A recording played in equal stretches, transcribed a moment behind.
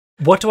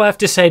What do I have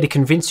to say to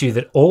convince you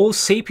that all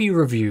CPU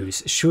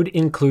reviews should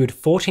include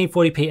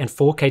 1440p and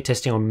 4K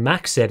testing on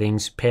max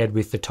settings paired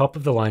with the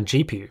top-of-the-line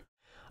GPU?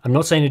 I'm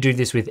not saying to do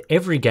this with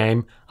every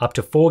game, up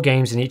to 4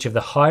 games in each of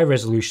the high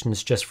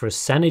resolutions just for a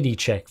sanity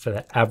check for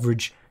the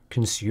average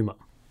consumer.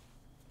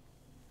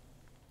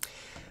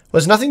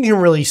 There's nothing you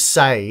can really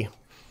say.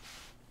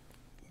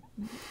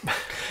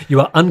 You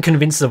are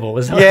unconvincible,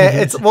 isn't it? Yeah,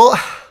 it's, well,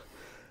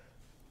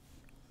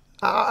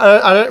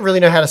 I don't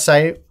really know how to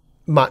say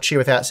much here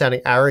without sounding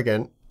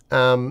arrogant,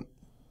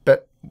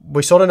 but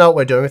we sort of know what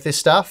we're doing with this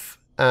stuff,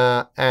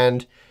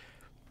 and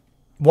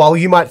while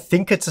you might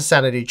think it's a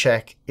sanity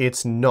check,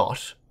 it's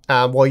not.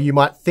 While you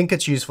might think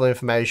it's useful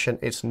information,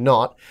 it's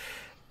not.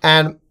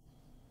 And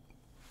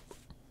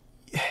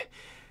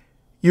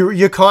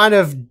you're kind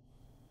of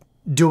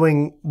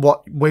doing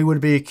what we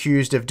would be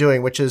accused of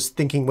doing, which is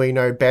thinking we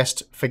know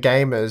best for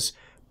gamers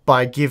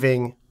by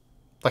giving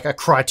like a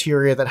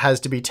criteria that has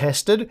to be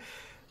tested.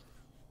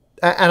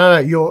 And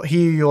I know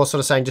you're sort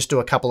of saying just do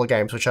a couple of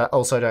games, which I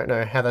also don't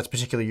know how that's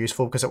particularly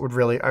useful because it would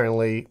really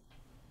only,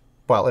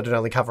 well, it'd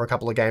only cover a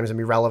couple of games and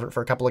be relevant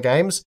for a couple of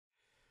games.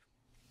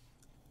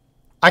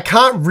 I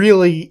can't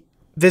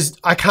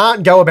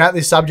go about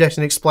this subject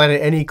and explain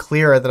it any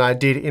clearer than I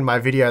did in my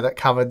video that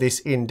covered this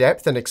in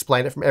depth and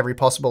explained it from every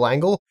possible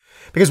angle.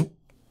 Because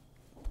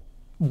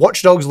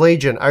Watch Dogs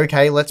Legion,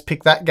 okay, let's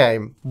pick that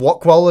game. What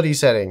quality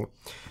setting?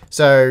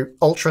 So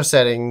ultra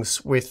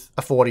settings with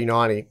a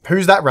 4090.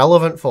 Who's that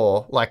relevant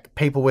for? Like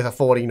people with a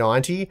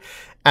 4090?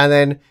 And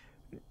then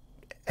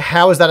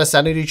how is that a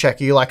sanity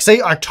check? Are you like,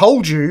 see, I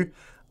told you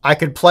I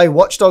could play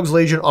Watch Dogs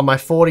Legion on my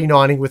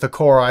 4090 with a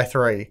Core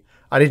i3.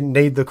 I didn't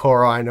need the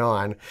Core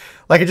i9.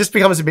 Like, it just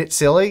becomes a bit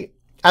silly.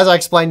 As I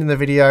explained in the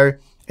video,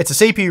 it's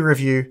a CPU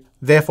review,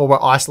 therefore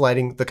we're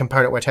isolating the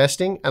component we're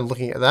testing and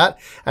looking at that.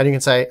 And you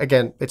can say,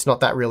 again, it's not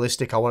that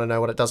realistic. I want to know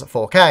what it does at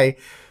 4K.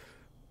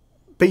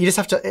 But you just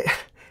have to...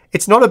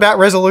 It's not about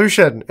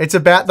resolution. It's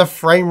about the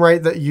frame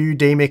rate that you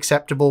deem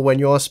acceptable when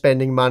you're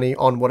spending money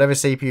on whatever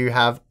CPU you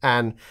have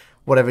and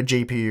whatever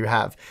GPU you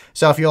have.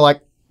 So if you're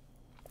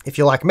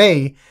like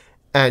me,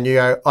 and you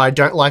go, I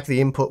don't like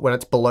the input when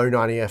it's below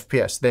 90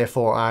 FPS.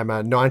 Therefore, I'm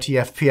a 90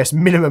 FPS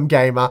minimum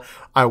gamer.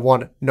 I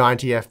want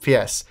 90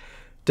 FPS.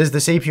 Does the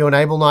CPU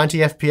enable 90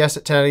 FPS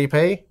at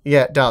 1080p?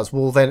 Yeah, it does.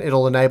 Well, then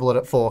it'll enable it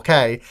at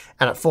 4K.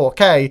 And at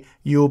 4K,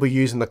 you'll be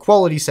using the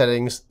quality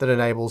settings that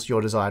enables your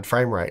desired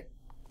frame rate.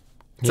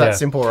 It's that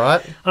simple,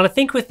 right? And I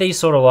think with these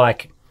sort of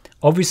like,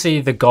 obviously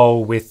the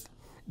goal with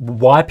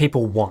why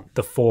people want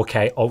the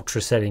 4K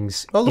ultra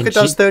settings. Oh, look, it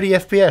does 30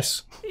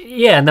 FPS.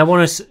 Yeah, and they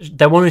want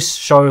to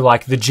show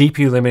like the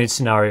GPU limited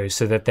scenario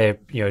so that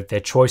their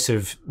choice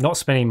of not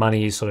spending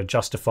money is sort of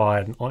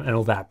justified and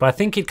all that. But I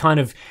think it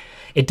does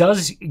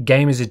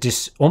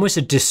gamers almost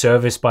a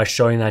disservice by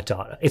showing that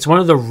data. It's one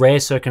of the rare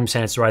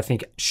circumstances where I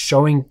think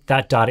showing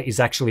that data is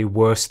actually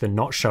worse than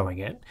not showing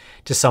it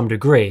to some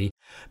degree,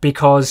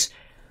 because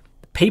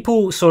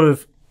people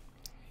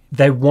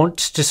they want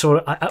to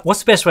sort of,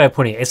 what's the best way of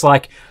putting it? It's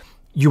like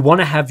you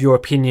want to have your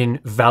opinion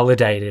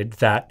validated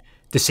that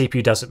the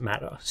CPU doesn't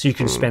matter. So you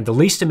can spend the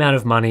least amount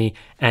of money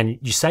and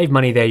you save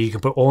money there. You can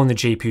put all in the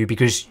GPU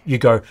because you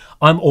go,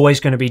 I'm always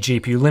going to be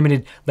GPU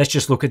limited. Let's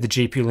just look at the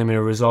GPU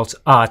limited results.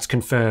 It's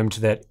confirmed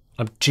that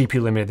I'm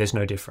GPU limited. There's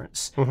no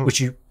difference, which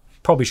you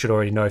probably should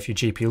already know if you're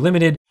GPU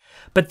limited.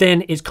 But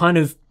then it's kind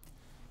of,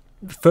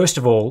 first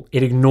of all,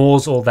 it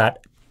ignores all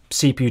that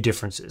CPU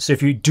differences. So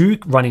if you do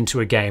run into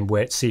a game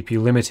where it's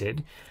CPU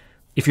limited,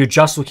 if you're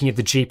just looking at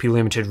the GPU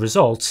limited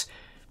results,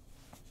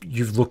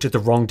 you've looked at the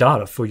wrong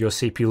data for your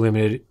CPU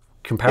limited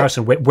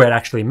comparison, where it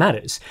actually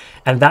matters.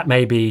 And that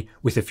may be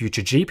with a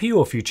future GPU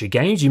or future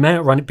games. You may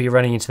not be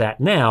running into that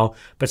now,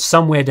 but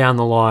somewhere down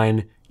the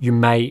line, you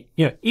may,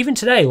 even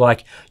today,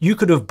 like you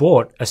could have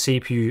bought a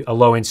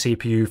low-end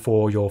CPU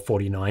for your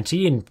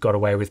 4090 and got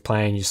away with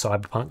playing your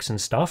Cyberpunks and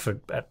stuff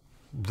at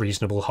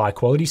reasonable high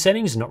quality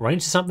settings and not run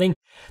into something.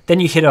 Then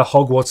you hit a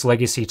Hogwarts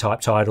Legacy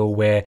type title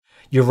where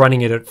you're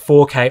running it at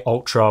 4K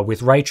Ultra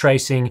with ray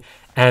tracing,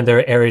 and there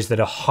are areas that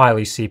are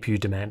highly CPU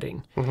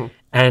demanding.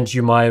 And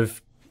you might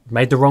have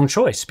made the wrong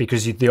choice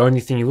because the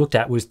only thing you looked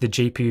at was the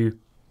GPU,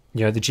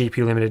 the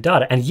GPU limited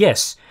data. And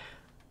yes,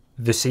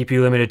 the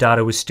CPU limited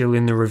data was still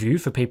in the review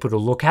for people to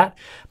look at,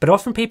 but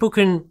often people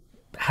can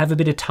have a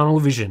bit of tunnel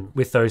vision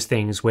with those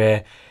things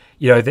where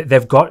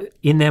they've got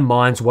in their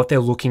minds what they're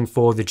looking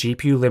for, the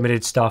GPU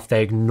limited stuff.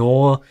 They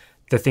ignore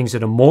the things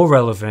that are more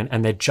relevant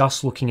and they're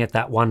just looking at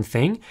that one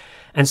thing.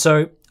 And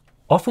so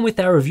often with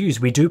our reviews,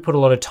 we do put a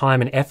lot of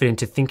time and effort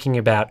into thinking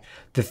about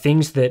the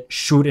things that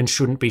should and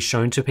shouldn't be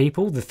shown to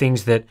people, the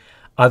things that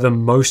are the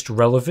most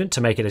relevant to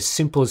make it as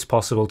simple as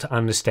possible to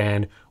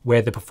understand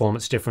where the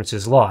performance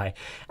differences lie.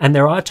 And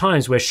there are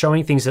times where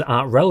showing things that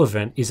aren't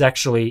relevant is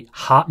actually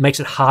makes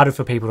it harder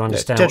for people to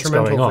understand what's going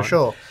on. Detrimental for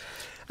sure.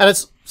 And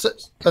it's,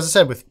 as I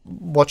said, with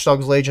Watch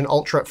Dogs Legion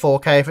Ultra at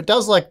 4K, if it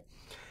does like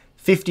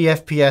 50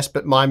 FPS,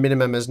 but my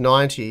minimum is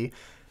 90,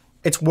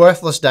 it's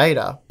worthless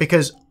data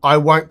because I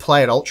won't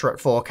play at ultra at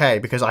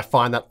 4K because I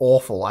find that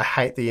awful. I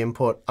hate the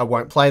input. I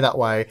won't play that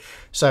way.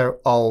 So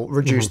I'll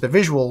reduce the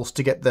visuals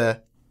to get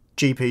the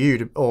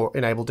GPU or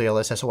enable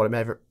DLSS or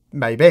whatever it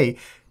may be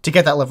to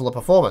get that level of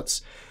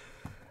performance.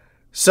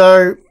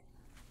 So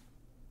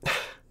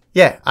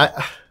yeah,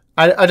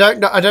 I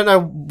don't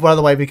know what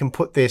other way we can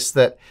put this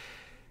that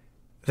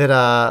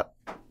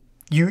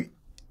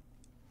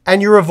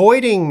you're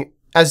avoiding,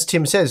 as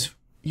Tim says,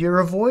 you're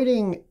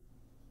avoiding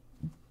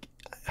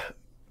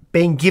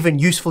being given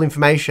useful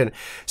information.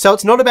 So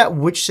it's not about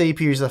which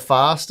CPU is the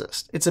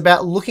fastest. It's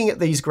about looking at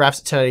these graphs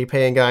at 1080p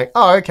and going,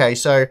 oh, okay,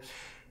 so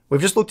we've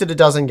just looked at a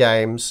dozen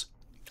games.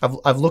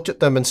 I've looked at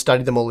them and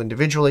studied them all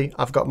individually.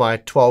 I've got my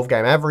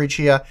 12-game average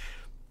here.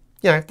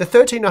 You know, the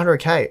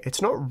 13900K,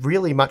 it's not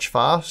really much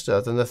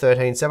faster than the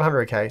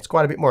 13700K. It's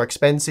quite a bit more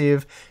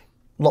expensive,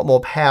 a lot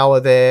more power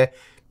there.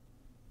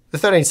 The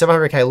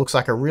 13700K looks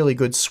like a really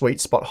good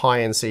sweet spot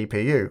high-end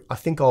CPU. I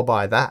think I'll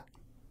buy that.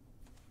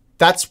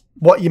 That's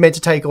what you're meant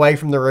to take away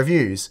from the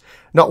reviews,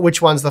 not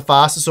which one's the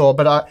fastest or,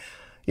 but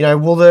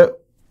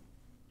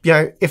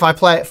if I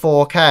play at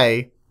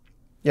 4K,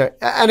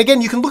 and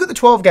again, you can look at the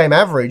 12-game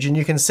average and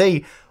you can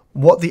see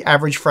what the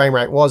average frame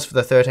rate was for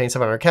the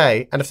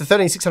 13700K. And if the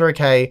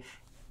 13600K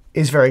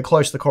is very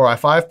close to the Core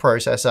i5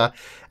 processor,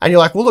 and you're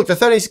like, well, look, the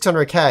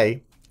 13600K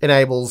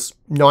enables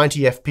 90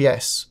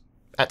 FPS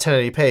at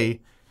 1080p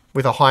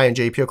with a high-end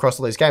GPU across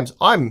all these games.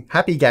 I'm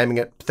happy gaming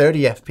at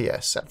 30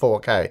 FPS at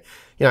 4K.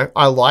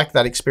 I like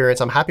that experience.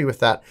 I'm happy with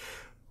that.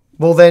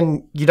 Well,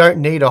 then you don't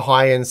need a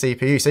high-end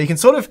CPU. So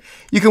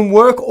you can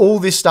work all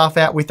this stuff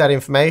out with that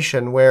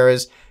information,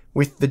 whereas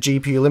with the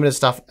GPU limited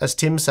stuff, as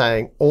Tim's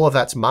saying, all of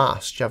that's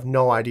masked. You have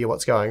no idea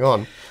what's going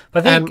on.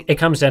 But I think it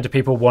comes down to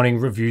people wanting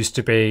reviews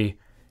to be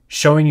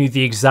showing you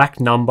the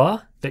exact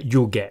number that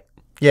you'll get.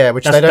 Yeah,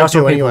 which they don't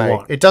do anyway.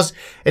 It just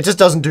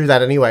doesn't do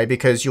that anyway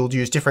because you'll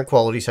use different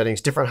quality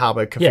settings, different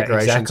hardware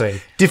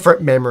configurations,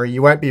 different memory.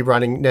 You won't be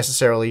running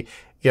necessarily,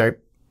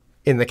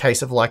 in the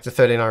case of like the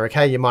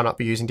 13900K, you might not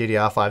be using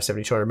DDR5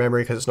 7200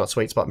 memory because it's not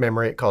sweet spot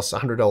memory. It costs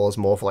 $100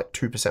 more for like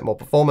 2% more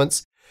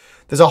performance.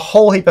 There's a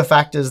whole heap of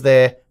factors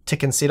there to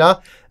consider.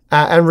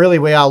 And really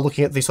we are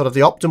looking at the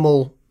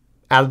optimal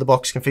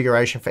out-of-the-box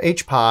configuration for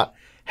each part,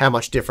 how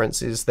much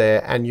difference is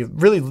there. And you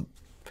really,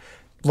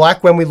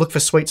 like when we look for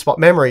sweet spot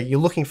memory, you're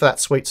looking for that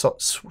sweet spot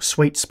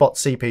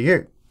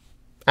CPU.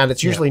 And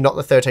it's usually not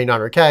the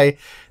 13900K.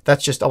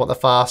 That's just, I want the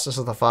fastest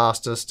of the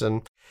fastest.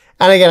 And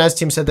again, as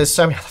Tim said, there's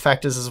so many other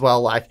factors as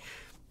well, like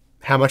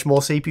how much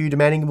more CPU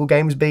demanding will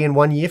games be in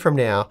 1 year from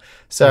now?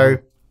 So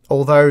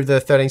although the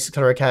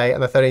 13600K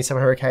and the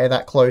 13700K are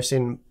that close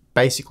in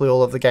basically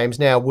all of the games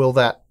now, will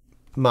that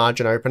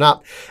margin open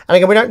up? And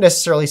again, we don't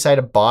necessarily say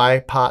to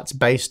buy parts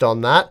based on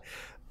that,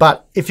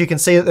 but if you can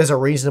see that there's a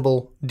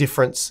reasonable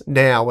difference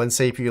now when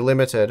CPU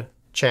limited,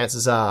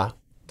 chances are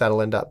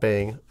that'll end up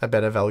being a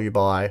better value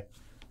buy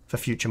for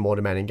future more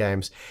demanding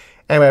games.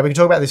 Anyway, we can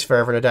talk about this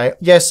forever and a day.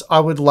 Yes, I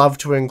would love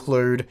to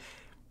include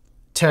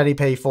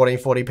 1080p,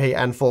 1440p,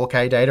 and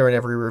 4K data in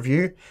every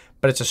review,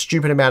 but it's a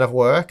stupid amount of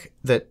work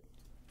that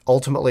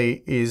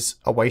ultimately is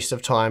a waste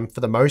of time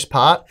for the most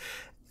part.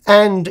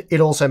 And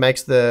it also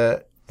makes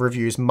the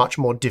reviews much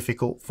more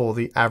difficult for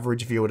the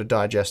average viewer to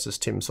digest, as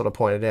Tim sort of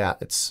pointed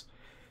out.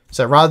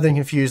 So rather than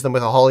confuse them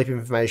with a whole heap of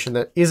information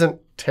that isn't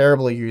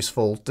terribly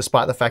useful,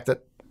 despite the fact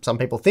that some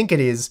people think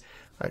it is,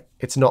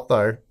 it's not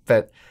though.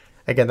 But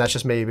again, that's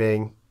just me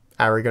being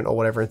arrogant or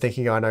whatever and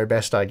thinking I know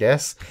best, I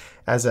guess,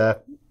 as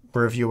a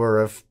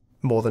reviewer of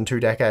more than 2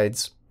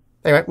 decades.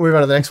 Anyway, move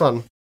on to the next one.